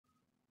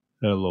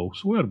Hello,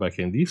 so we're back,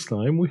 and this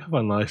time we have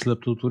a nice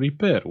laptop to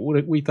repair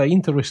with an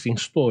interesting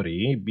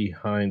story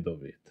behind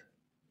of it.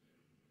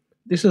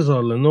 This is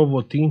a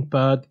Lenovo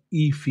ThinkPad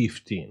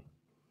E15.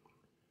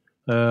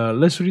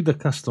 Let's read the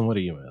customer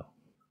email.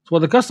 So what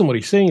the customer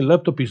is saying,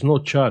 laptop is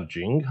not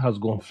charging, has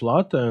gone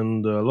flat,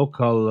 and the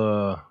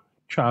local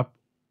chap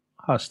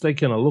has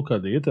taken a look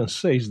at it and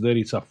says that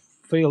it's a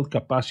failed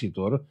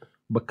capacitor,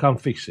 but can't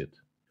fix it.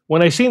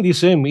 When I send this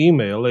same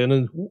email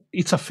and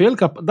it's a failed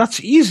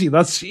that's easy.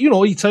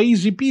 It's a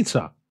easy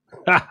pizza.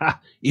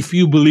 If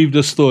you believe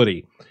the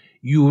story.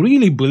 You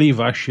really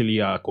believe actually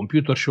a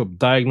computer shop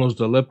diagnosed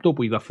the laptop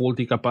with a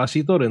faulty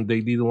capacitor and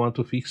they didn't want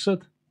to fix it?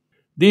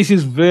 This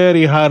is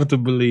very hard to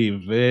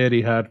believe.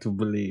 Very hard to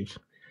believe.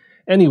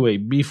 Anyway,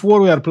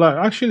 before we are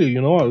actually,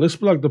 you know what? Let's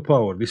plug the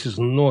power. This is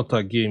not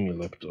a gaming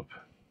laptop.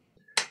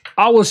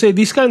 I will say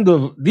this kind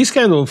of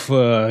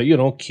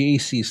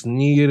case is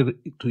near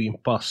to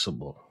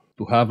impossible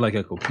to have like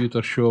a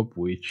computer shop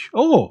which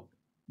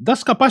that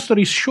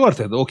capacitor is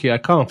shorted. Okay, I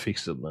can't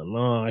fix it, man.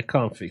 No, I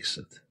can't fix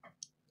it.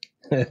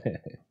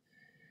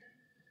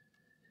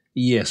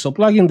 Yeah, so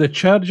plug in the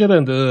charger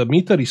and the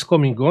meter is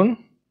coming on.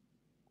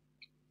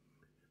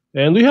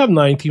 And we have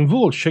 19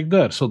 volts, check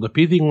there. So the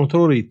PD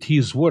controller, it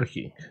is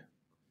working.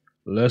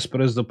 Let's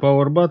press the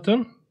power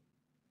button.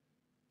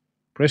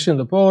 Pressing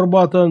the power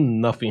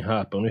button, nothing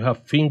happened. We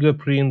have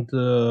fingerprint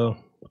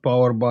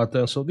power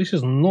button. So this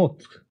is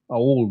not an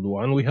old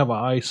one. We have an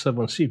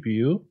i7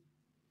 CPU.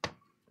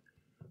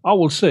 I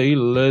will say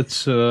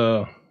let's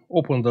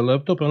open the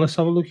laptop and let's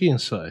have a look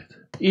inside.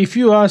 If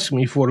you ask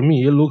me, for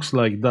me, it looks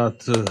like that,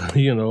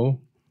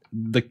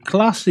 the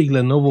classic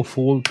Lenovo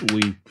fault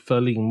with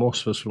failing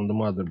MOSFETs from the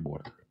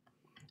motherboard.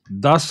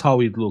 That's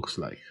how it looks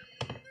like.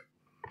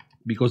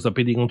 Because the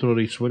PD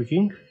controller is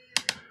working,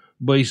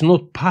 but it's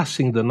not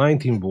passing the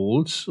 19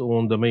 volts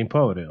on the main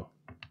power rail.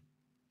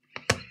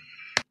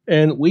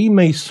 And we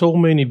made so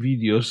many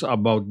videos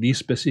about this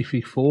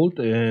specific fault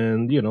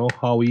and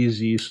how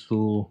easy it is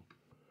to,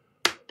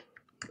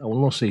 I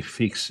will not say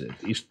fix it,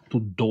 is to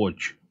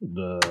dodge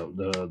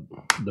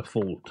the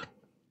fault.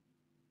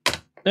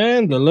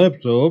 And the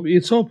laptop,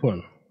 it's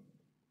open.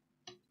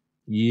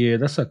 Yeah,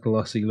 that's a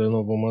classic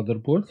Lenovo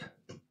motherboard.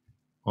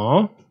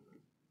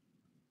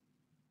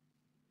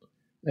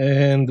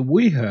 And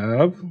we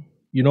have,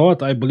 you know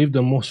what, I believe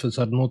the MOSFETs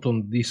are not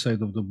on this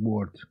side of the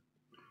board.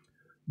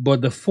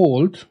 But the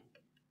fault,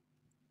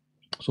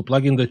 so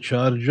plug in the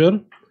charger.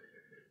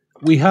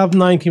 We have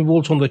 19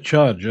 volts on the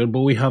charger,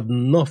 but we have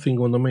nothing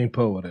on the main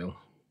power rail.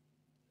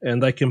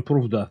 And I can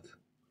prove that.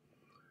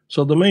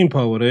 So the main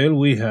power rail,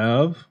 we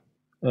have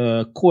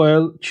a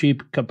coil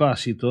chip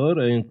capacitor,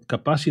 and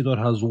capacitor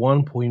has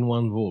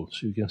 1.1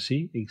 volts. You can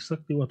see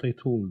exactly what I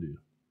told you.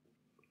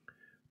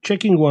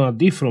 Checking on a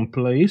different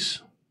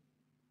place,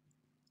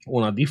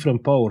 on a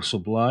different power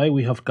supply,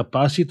 we have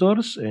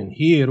capacitors, and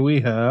here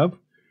we have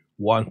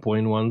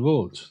 1.1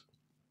 volts.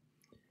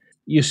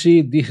 You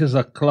see, this is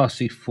a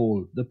classic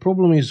fault. The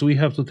problem is we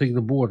have to take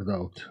the board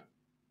out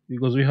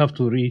because we have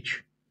to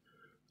reach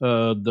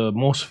the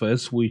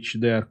MOSFETs, which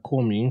they are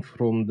coming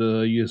from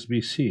the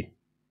USB-C.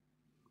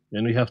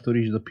 And we have to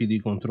reach the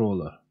PD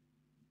controller.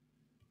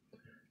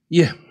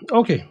 Yeah,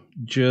 okay.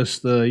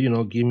 Just,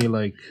 give me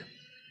like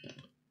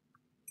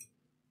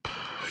a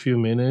few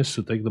minutes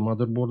to take the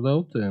motherboard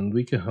out and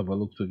we can have a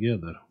look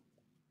together.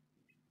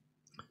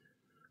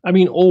 I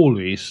mean,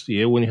 always,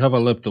 when you have a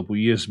laptop with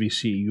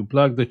USB-C, you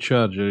plug the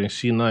charger and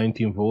see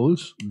 19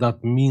 volts,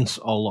 that means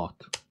a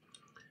lot.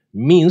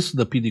 Means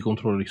the PD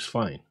controller is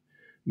fine.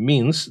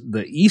 Means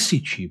the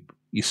EC chip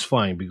is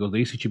fine because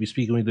the EC chip is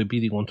speaking with the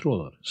PD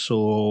controller.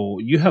 So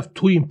you have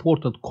two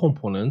important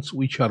components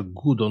which are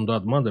good on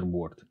that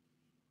motherboard.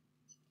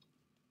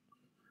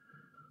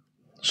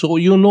 So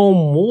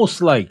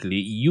most likely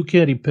you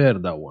can repair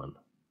that one.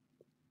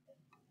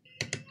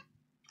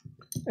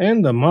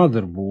 And the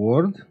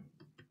motherboard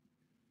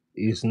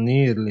is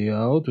nearly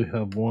out. We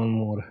have one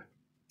more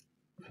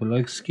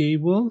flex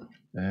cable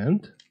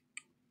and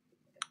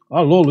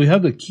we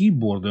have the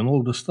keyboard and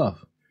all the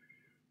stuff.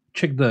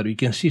 Check there, you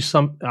can see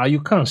some,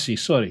 you can't see,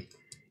 sorry.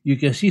 You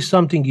can see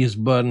something is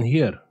burned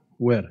here.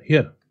 Where?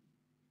 Here.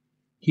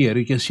 Here,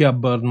 you can see a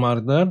burn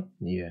mark there.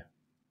 Yeah.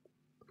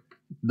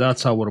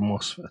 That's our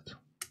MOSFET.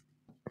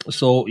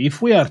 So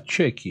if we are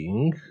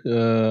checking,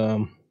 let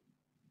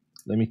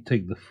me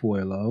take the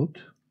foil out.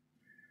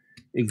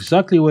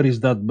 Exactly where is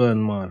that burn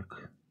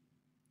mark?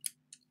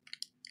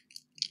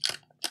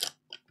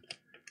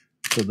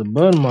 So the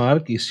burn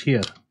mark is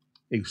here.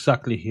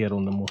 Exactly here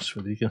on the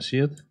MOSFET. You can see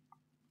it.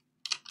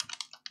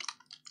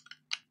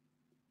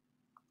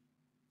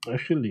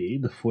 Actually,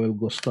 the foil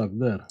got stuck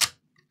there.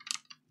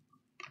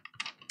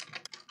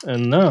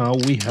 And now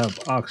we have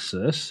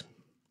access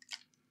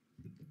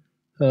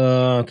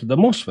to the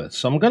MOSFET.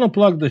 So I'm gonna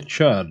plug the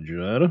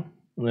charger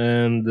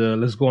and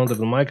let's go under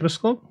the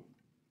microscope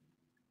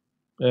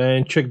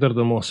and check there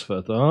the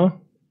MOSFET.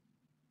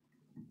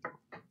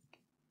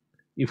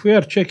 If we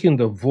are checking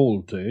the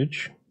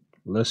voltage,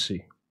 let's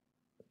see.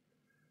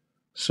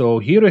 So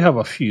here we have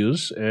a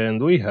fuse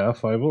and we have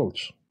 5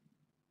 volts.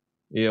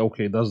 Yeah,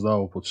 okay, that's the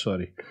output,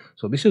 sorry.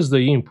 So this is the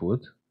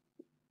input.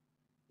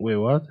 Wait,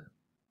 what?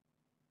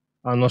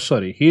 Ah, no,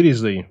 sorry, here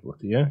is the input,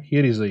 yeah?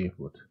 Here is the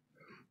input.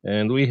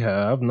 And we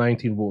have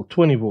 19 volt,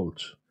 20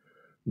 volts.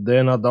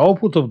 Then at the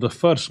output of the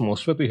first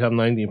MOSFET, we have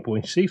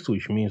 19.6,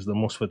 which means the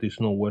MOSFET is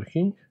not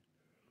working.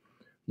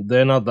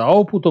 Then at the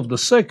output of the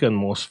second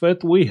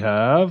MOSFET, we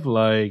have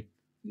like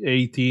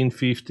 18,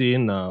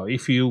 15. Now,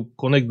 if you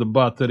connect the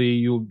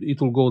battery,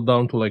 it will go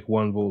down to like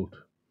 1 volt.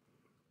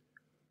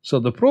 So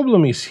the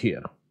problem is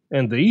here.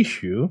 And the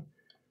issue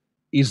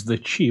is the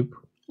chip,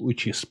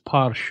 which is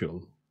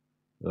partial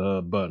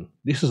burn.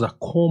 This is a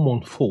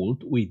common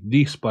fault with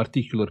this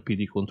particular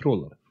PD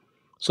controller.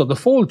 So the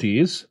fault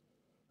is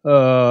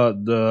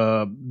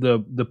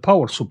the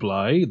power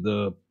supply,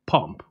 the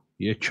pump,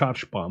 yeah,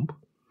 charge pump,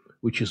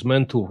 which is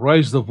meant to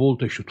raise the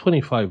voltage to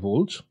 25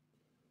 volts,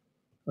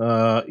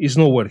 is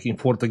not working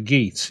for the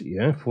gates,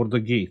 yeah, for the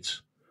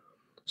gates.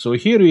 So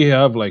here we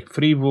have like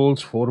 3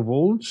 volts, 4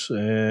 volts,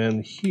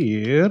 and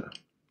here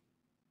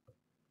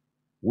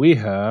we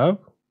have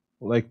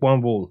like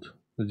 1 volt,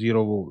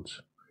 0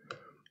 volts.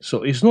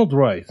 So it's not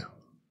right.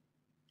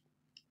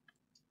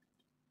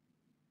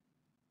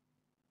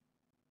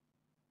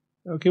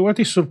 Okay, what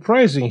is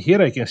surprising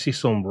here, I can see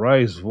some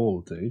rise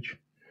voltage.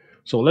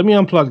 So let me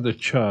unplug the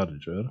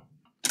charger.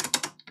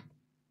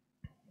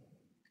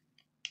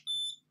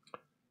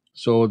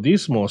 So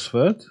this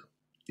MOSFET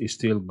is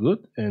still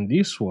good, and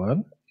this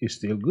one is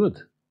still good.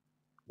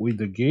 With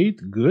the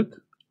gate,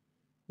 good.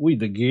 With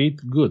the gate,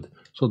 good.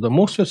 So the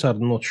MOSFETs are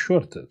not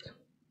shorted.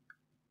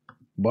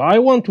 But I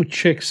want to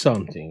check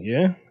something,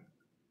 yeah?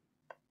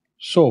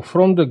 So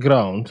from the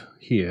ground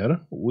here,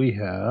 we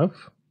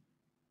have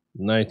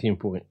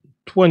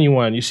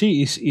 19.21. You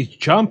see, it's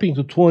jumping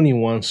to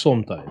 21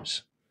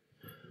 sometimes.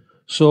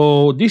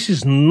 So this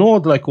is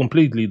not like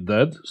completely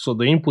dead. So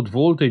the input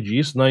voltage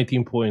is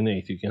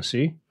 19.8, you can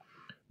see.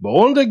 But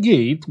on the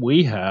gate,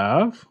 we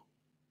have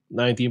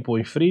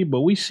 19.3,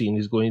 but we seen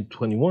it's going to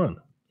 21.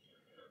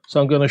 So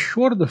I'm going to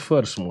short the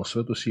first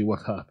MOSFET to see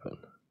what happened.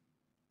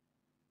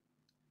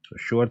 So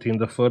shorting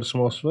the first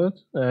MOSFET,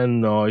 and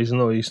no, it's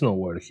not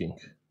working.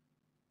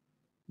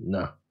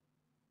 No,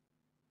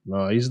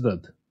 it's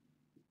dead.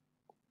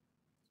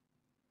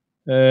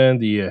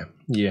 And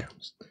yeah.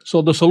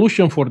 So the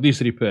solution for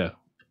this repair,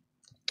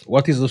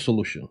 what is the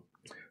solution?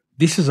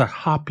 This is a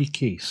happy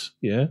case,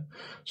 yeah?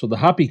 So the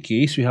happy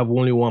case, you have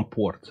only one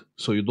port,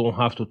 so you don't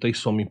have to take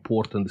some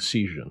important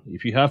decision.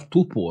 If you have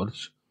 2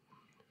 ports,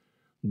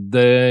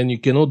 then you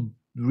cannot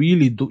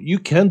really you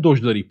can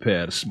dodge the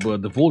repairs,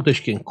 but the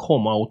voltage can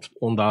come out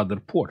on the other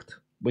port.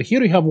 But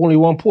here we have only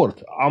one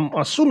port. I'm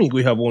assuming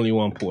we have only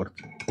one port.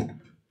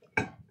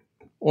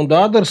 On the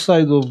other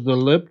side of the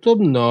laptop,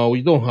 no,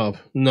 we don't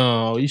have.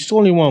 No, it's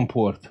only one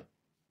port.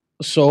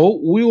 So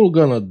we will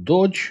gonna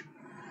dodge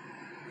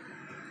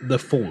the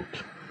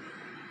fault.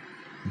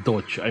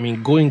 Dodge, I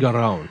mean going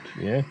around,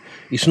 yeah?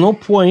 It's no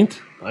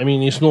point.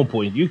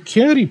 You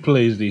can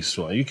replace this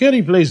one. You can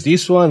replace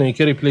this one and you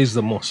can replace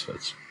the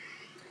MOSFETs.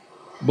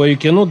 But you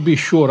cannot be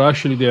sure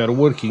actually they are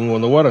working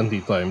on a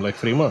warranty time, like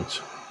 3 months.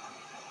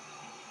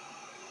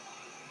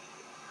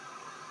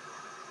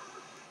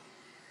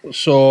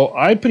 So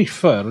I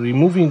prefer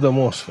removing the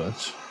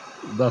MOSFETs.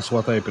 That's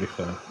what I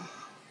prefer.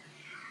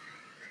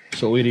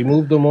 So we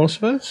remove the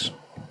MOSFETs,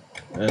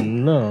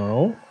 and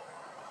now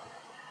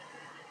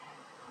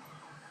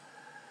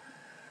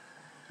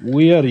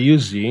we are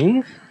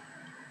using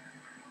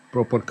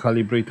proper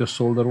calibrated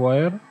solder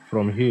wire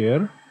from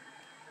here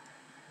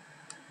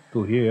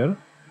to here,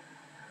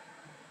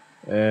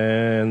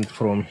 and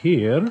from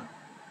here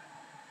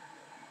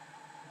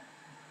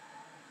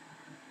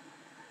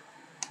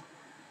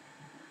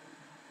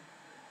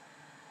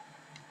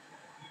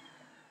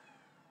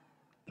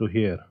to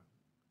here.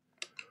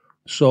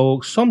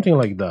 So something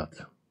like that.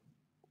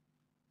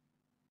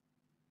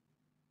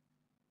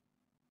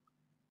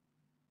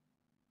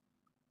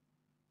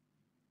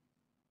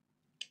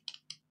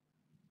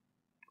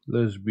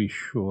 Let's be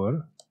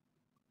sure.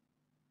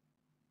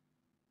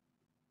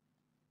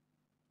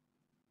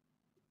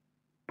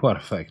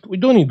 Perfect. We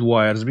don't need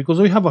wires because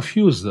we have a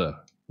fuse there,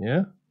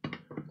 yeah?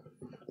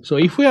 So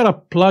if we are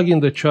plugging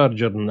the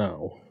charger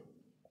now,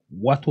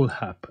 what will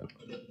happen?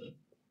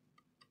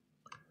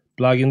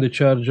 Plug in the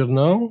charger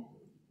now.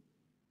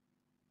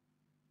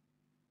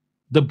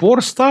 The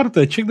board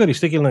started. Check that it's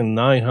taking like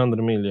 900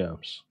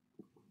 milliamps.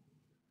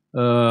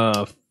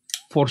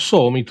 For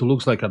some, it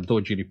looks like a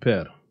dodgy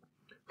repair.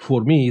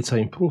 For me, it's an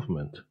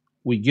improvement.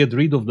 We get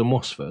rid of the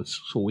MOSFETs,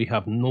 so we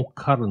have no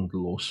current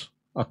loss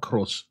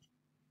across.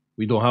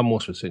 We don't have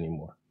MOSFETs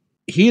anymore.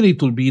 Here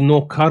it will be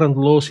no current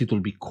loss, it will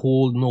be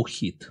cold, no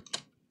heat.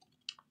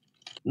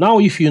 Now,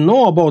 if you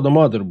know about the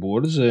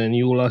motherboards, and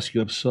you will ask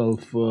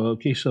yourself,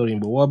 okay, sorry,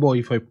 but what about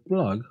if I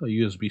plug a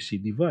USB-C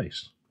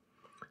device?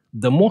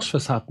 The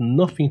MOSFETs have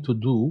nothing to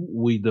do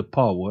with the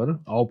power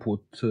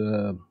output,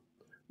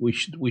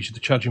 which the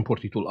charging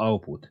port it will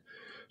output.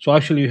 So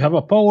actually, you have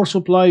a power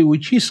supply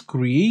which is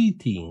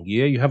creating,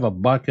 yeah, you have a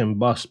back and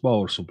bus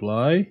power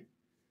supply.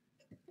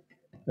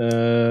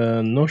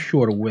 Not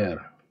sure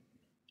where.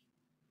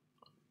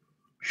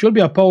 Should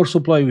be a power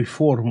supply with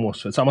 4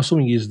 MOSFETs. I'm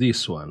assuming it's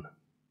this one.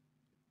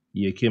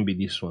 Yeah, it can be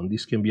this one.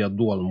 This can be a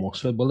dual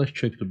MOSFET, but let's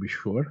check to be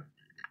sure.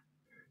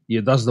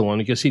 Yeah, that's the one.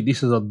 You can see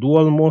this is a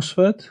dual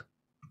MOSFET.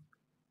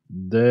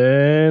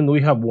 Then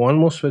we have one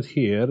MOSFET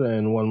here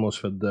and one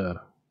MOSFET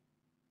there.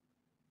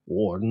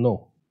 Or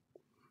no.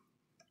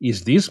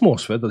 Is this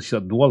MOSFET, that's a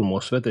dual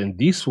MOSFET, and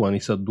this one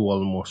is a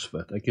dual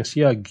MOSFET. I can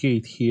see a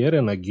gate here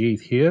and a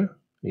gate here.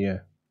 Yeah.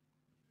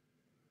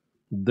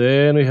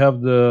 Then we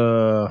have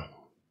the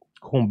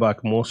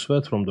comeback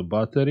MOSFET from the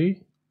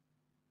battery.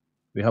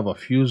 We have a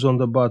fuse on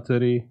the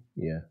battery.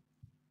 Yeah.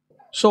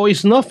 So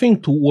it's nothing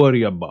to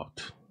worry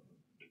about.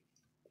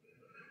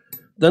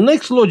 The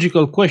next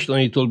logical question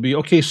it will be,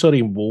 okay,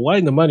 sorry, but why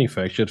the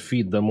manufacturer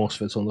feed the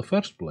MOSFETs in the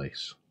first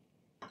place?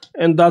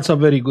 And that's a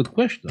very good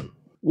question.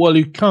 Well,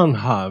 you can't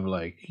have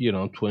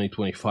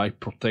 2025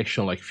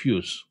 protection like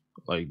fuse.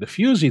 Like the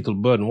fuse, it'll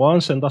burn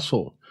once and that's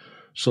all.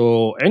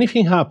 So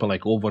anything happen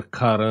like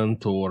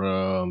overcurrent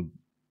or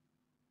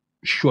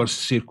short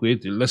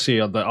circuit, let's say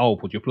at the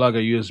output, you plug a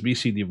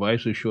USB-C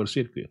device with short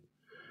circuit.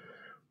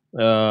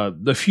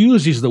 The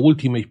fuse is the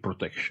ultimate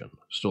protection.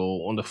 So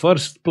on the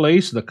first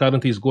place, the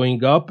current is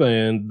going up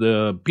and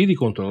the PD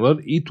controller,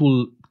 it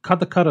will cut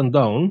the current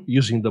down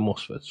using the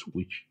MOSFETs,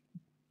 which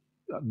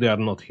they are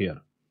not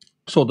here.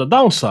 So the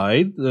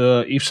downside,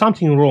 if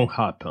something wrong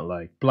happen,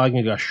 like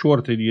plugging a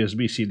shorted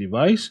USB-C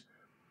device,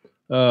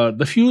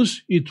 the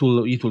fuse, it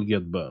will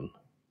get burned.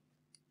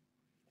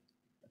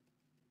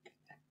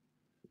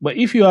 But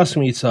if you ask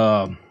me, it's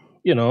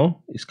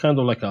it's kind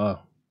of like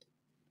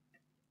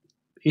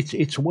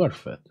it's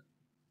worth it.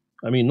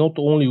 I mean, not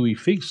only we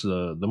fix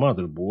the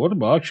motherboard,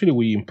 but actually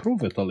we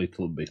improve it a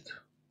little bit.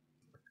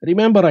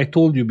 Remember I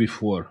told you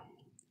before,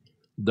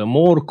 the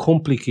more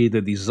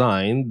complicated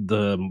design,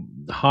 the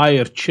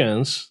higher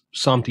chance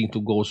something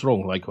to goes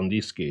wrong, like on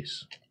this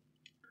case.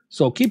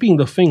 So keeping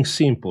the thing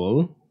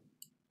simple,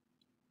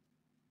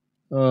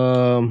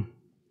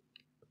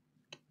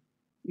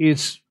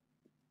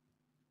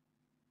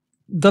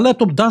 the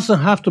laptop doesn't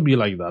have to be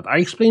like that. I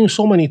explained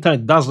so many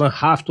times, doesn't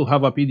have to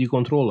have a PD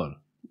controller.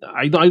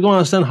 I don't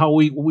understand how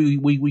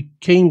we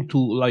came to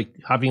like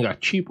having a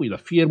chip with a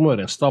firmware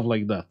and stuff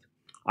like that.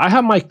 I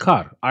have my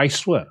car, I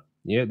swear.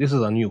 Yeah, this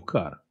is a new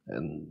car.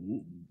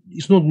 And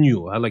it's not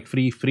new, I like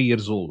three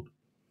years old.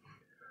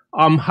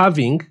 I'm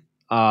having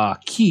a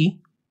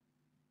key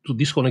to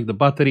disconnect the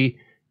battery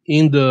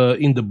in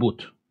the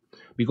boot.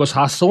 Because it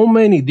has so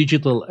many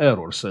digital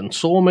errors and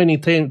so many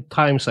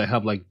times I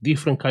have like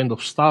different kind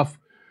of stuff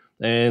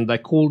and I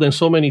called them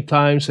so many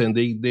times and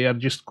they are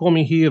just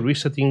coming here,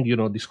 resetting,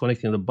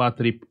 disconnecting the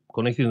battery,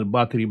 connecting the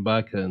battery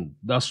back, and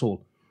that's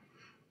all.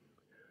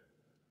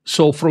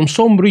 So from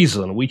some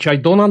reason, which I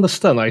don't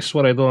understand, I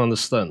swear I don't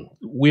understand,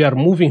 we are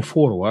moving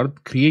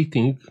forward,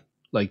 creating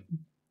like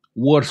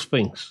worse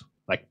things,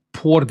 like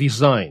poor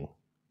design.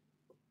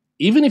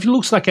 Even if it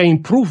looks like an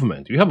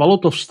improvement, you have a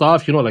lot of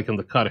stuff, like in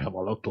the car, you have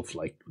a lot of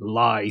like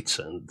lights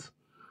and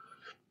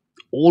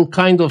all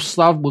kind of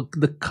stuff, but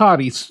the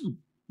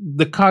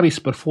car is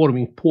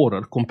performing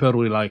poorer compared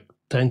with like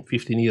 10,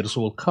 15 years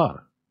old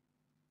car.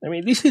 I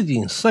mean, this is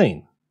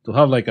insane to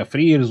have like a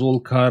 3 years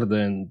old car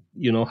then,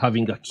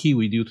 having a key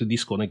with you to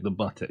disconnect the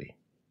battery.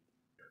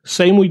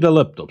 Same with the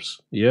laptops,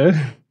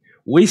 yeah?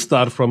 We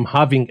start from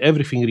having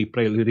everything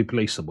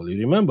replaceable. You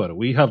remember,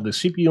 we have the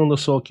CPU on the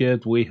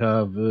socket, we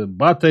have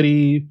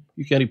battery,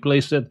 you can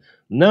replace it.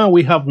 Now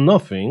we have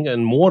nothing,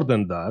 and more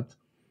than that,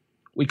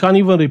 we can't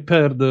even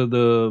repair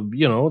the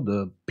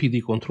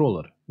PD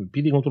controller. The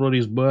PD controller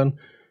is burned.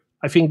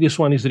 I think this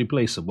one is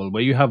replaceable, but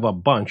you have a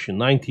bunch,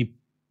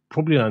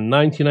 probably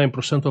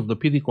 99% of the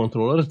PD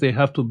controllers, they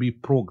have to be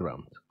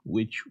programmed,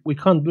 which we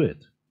can't do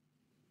it.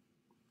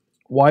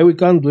 Why we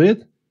can't do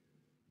it?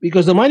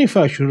 Because the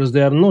manufacturers,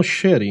 they are not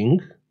sharing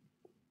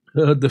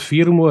the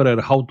firmware and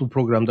how to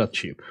program that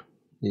chip.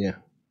 Yeah.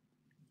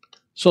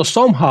 So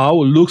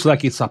somehow it looks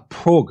like it's a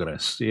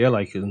progress. Yeah,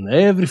 like in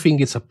everything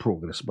it's a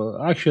progress. But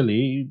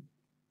actually,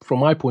 from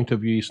my point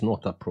of view, it's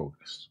not a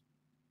progress.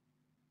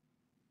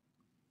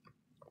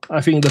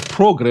 I think the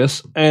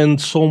progress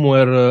ends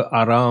somewhere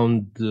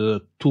around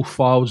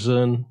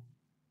 2000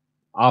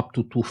 up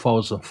to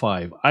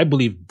 2005. I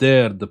believe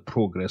there the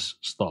progress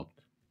stopped.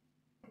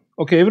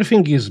 Okay,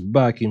 everything is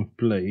back in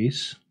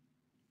place.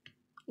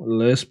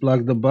 Let's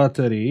plug the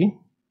battery.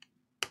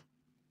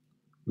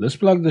 Let's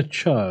plug the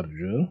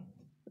charger.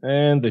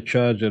 And the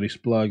charger is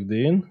plugged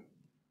in.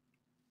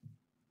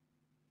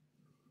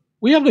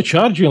 We have the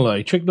charging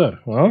light, check there.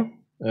 Huh?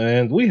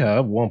 And we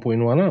have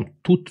 1.1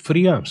 amp,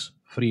 3 amps.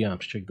 3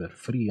 amps, check there,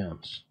 3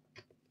 amps.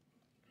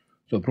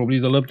 So probably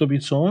the laptop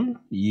is on.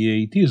 Yeah,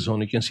 it is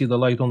on. You can see the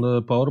light on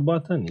the power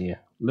button. Yeah.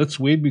 Let's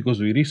wait because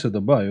we reset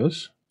the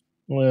BIOS.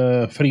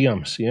 3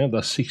 amps, yeah,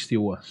 that's 60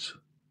 watts.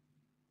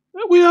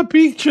 We have a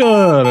picture,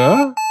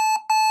 huh?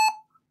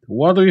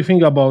 What do you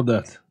think about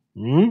that?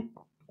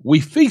 We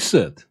fix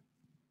it.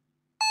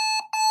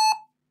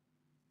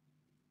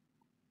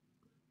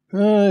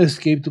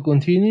 Escape to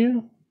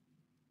continue.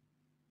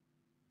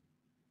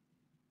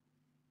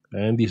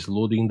 and is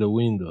loading the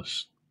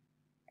Windows.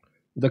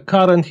 The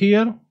current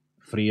here,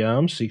 3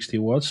 amps, 60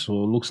 watts, so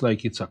looks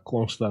like it's a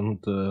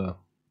constant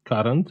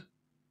current.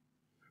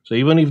 So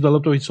even if the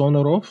laptop is on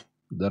or off,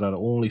 there are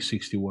only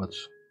 60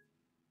 watts.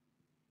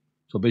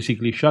 So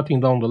basically shutting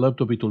down the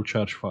laptop, it will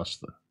charge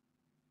faster.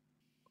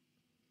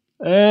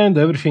 And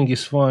everything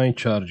is fine,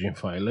 charging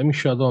fine. Let me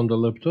shut down the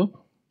laptop.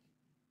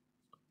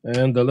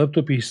 And the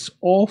laptop is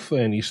off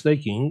and is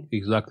taking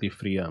exactly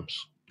 3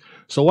 amps.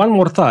 So one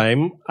more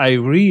time, I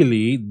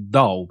really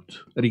doubt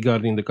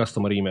regarding the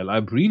customer email. I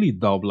really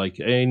doubt like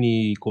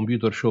any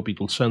computer shop, it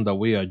will send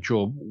away a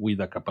job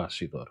with a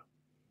capacitor.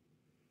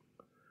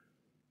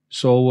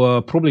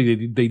 So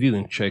probably they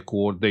didn't check,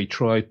 or they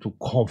tried to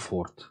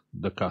comfort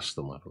the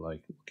customer.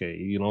 Like,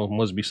 okay,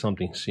 must be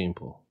something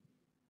simple.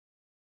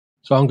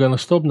 So I'm gonna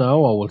stop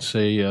now. I will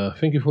say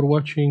thank you for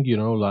watching.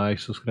 Like,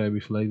 subscribe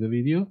if you like the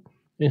video,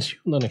 and see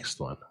you on the next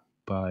one.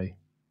 Bye.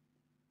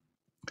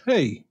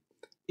 Hey,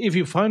 if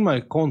you find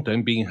my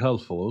content being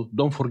helpful,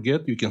 don't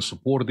forget you can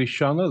support this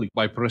channel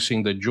by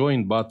pressing the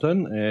join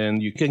button,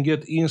 and you can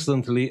get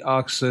instantly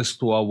access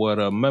to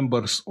our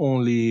members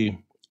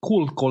only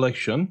cool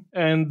collection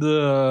and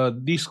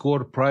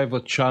Discord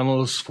private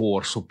channels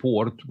for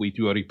support with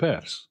your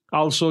repairs.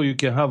 Also, you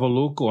can have a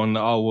look on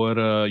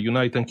our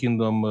United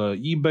Kingdom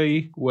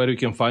eBay, where you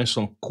can find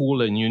some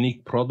cool and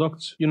unique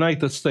products,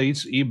 United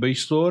States eBay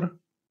store,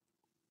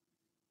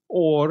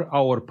 or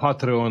our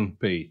Patreon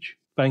page.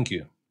 Thank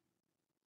you.